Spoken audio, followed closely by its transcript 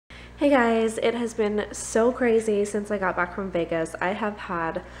Hey guys, it has been so crazy since I got back from Vegas. I have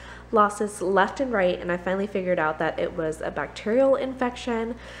had losses left and right, and I finally figured out that it was a bacterial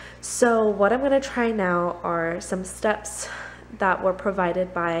infection. So what I'm going to try now are some steps that were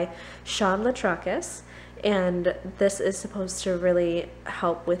provided by Sean Litrakis, and this is supposed to really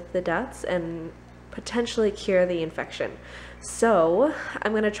help with the deaths and potentially cure the infection. So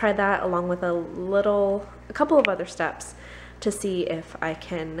I'm going to try that along with a couple of other steps to see if I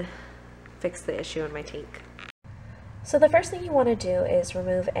can fix the issue in my tank. So the first thing you want to do is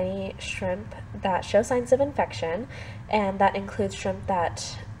remove any shrimp that show signs of infection, and that includes shrimp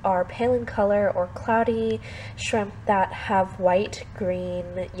that are pale in color or cloudy, shrimp that have white,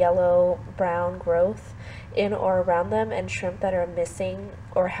 green, yellow, brown growth in or around them, and shrimp that are missing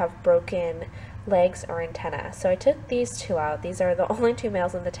or have broken legs or antennae. So I took these two out. These are the only two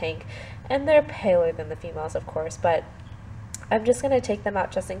males in the tank, and they're paler than the females, of course, but I'm just going to take them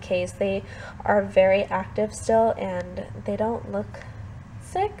out just in case. They are very active still, and they don't look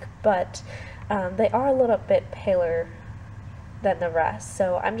sick, but they are a little bit paler than the rest.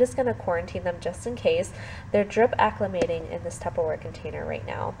 So I'm just going to quarantine them just in case. They're drip acclimating in this Tupperware container right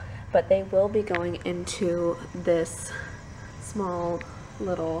now, but they will be going into this small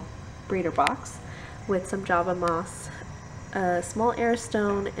little breeder box with some Java moss, a small air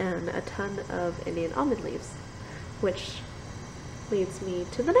stone, and a ton of Indian almond leaves, which leads me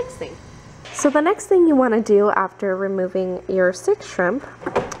to the next thing. So the next thing you want to do after removing your sick shrimp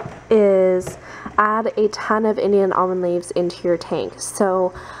is add a ton of Indian almond leaves into your tank.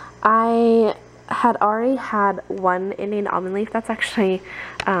 So I had already had one Indian almond leaf. That's actually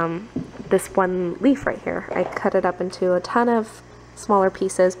this one leaf right here. I cut it up into a ton of smaller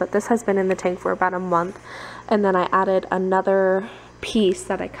pieces, but this has been in the tank for about a month, and then I added another piece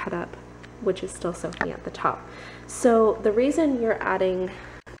that I cut up, which is still soaking at the top. So the reason you're adding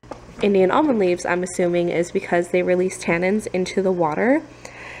Indian almond leaves, I'm assuming, is because they release tannins into the water,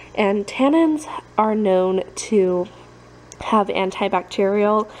 and tannins are known to have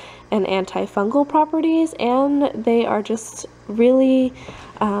antibacterial and antifungal properties, and they are just really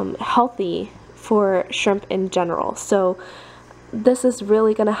healthy for shrimp in general. So this is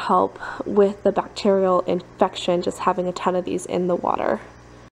really going to help with the bacterial infection, just having a ton of these in the water.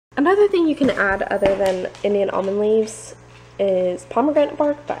 Another thing you can add other than Indian almond leaves is pomegranate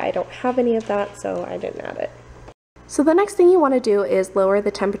bark, but I don't have any of that, so I didn't add it. So the next thing you want to do is lower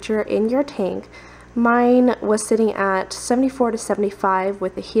the temperature in your tank. Mine was sitting at 74 to 75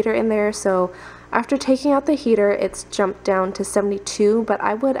 with the heater in there, so after taking out the heater, it's jumped down to 72, but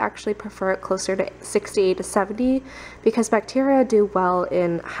I would actually prefer it closer to 68 to 70 because bacteria do well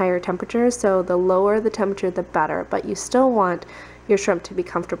in higher temperatures, so the lower the temperature, the better, but you still want your shrimp to be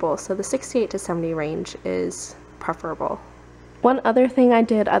comfortable, so the 68 to 70 range is preferable. One other thing I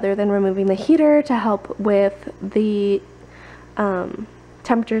did other than removing the heater to help with the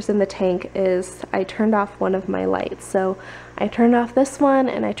temperatures in the tank is I turned off one of my lights. So I turned off this one,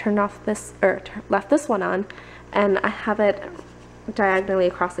 and I turned off this, or left this one on, and I have it diagonally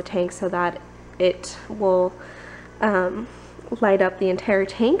across the tank so that it will light up the entire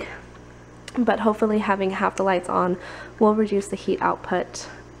tank. But hopefully having half the lights on will reduce the heat output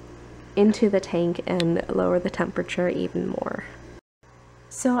into the tank and lower the temperature even more.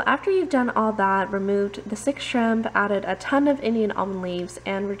 So after you've done all that, removed the sick shrimp, added a ton of Indian almond leaves,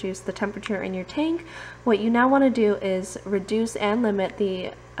 and reduced the temperature in your tank, what you now want to do is reduce and limit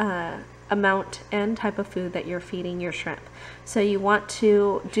the amount and type of food that you're feeding your shrimp. So you want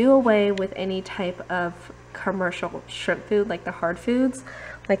to do away with any type of commercial shrimp food, like the hard foods,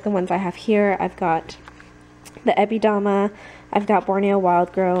 like the ones I have here. I've got the Epidama, I've got Borneo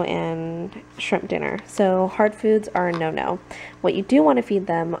Wild Grow, and shrimp dinner. So hard foods are a no-no. What you do want to feed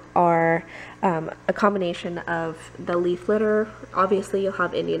them are a combination of the leaf litter. Obviously you'll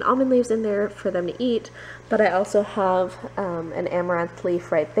have Indian almond leaves in there for them to eat, but I also have an amaranth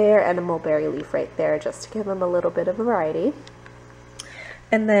leaf right there and a mulberry leaf right there, just to give them a little bit of variety.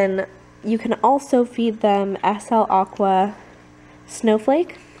 And then you can also feed them SL Aqua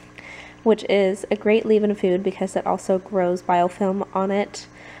Snowflake, which is a great leave-in food because it also grows biofilm on it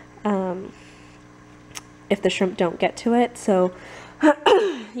if the shrimp don't get to it. So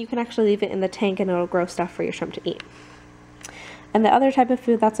you can actually leave it in the tank and it'll grow stuff for your shrimp to eat. And the other type of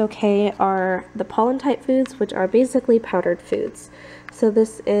food that's okay are the pollen type foods, which are basically powdered foods. So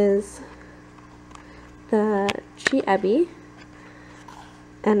this is the Chi Ebi,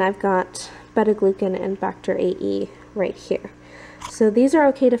 and I've got beta-glucan and Bacter AE right here. So these are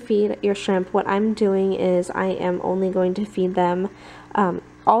okay to feed your shrimp. What I'm doing is I am only going to feed them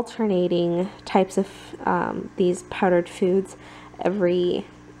alternating types of these powdered foods every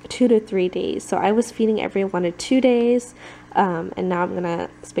 2 to 3 days. So I was feeding every 1 to 2 days, and now I'm gonna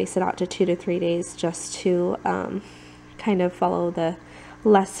space it out to 2 to 3 days just to kind of follow the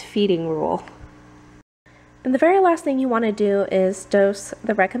less feeding rule. And the very last thing you want to do is dose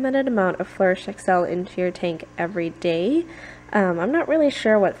the recommended amount of Flourish XL into your tank every day. I'm not really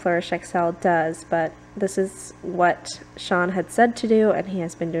sure what Flourish XL does, but this is what Sean had said to do, and he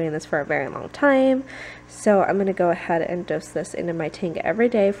has been doing this for a very long time. So I'm going to go ahead and dose this into my tank every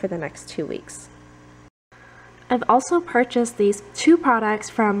day for the next 2 weeks. I've also purchased these 2 products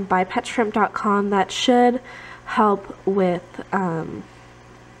from bipetshrimp.com that should help with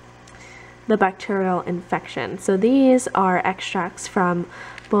the bacterial infection. So these are extracts from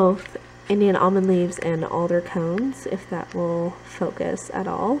both Indian almond leaves and alder cones, if that will focus at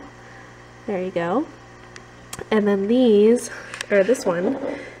all. There you go. And then these, or this one,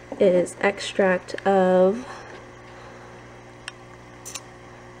 is extract of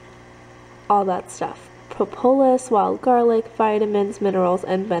all that stuff. Propolis, wild garlic, vitamins, minerals,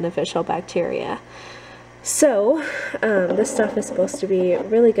 and beneficial bacteria. So, this stuff is supposed to be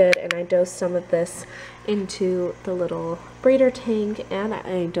really good, and I dosed some of this into the little breeder tank, and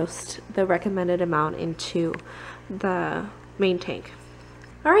I dosed the recommended amount into the main tank.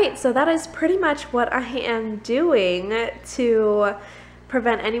 Alright, so that is pretty much what I am doing to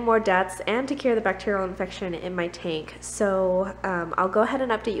prevent any more deaths and to cure the bacterial infection in my tank. So, I'll go ahead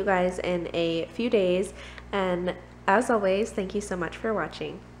and update you guys in a few days, and as always, thank you so much for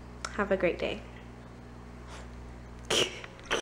watching. Have a great day.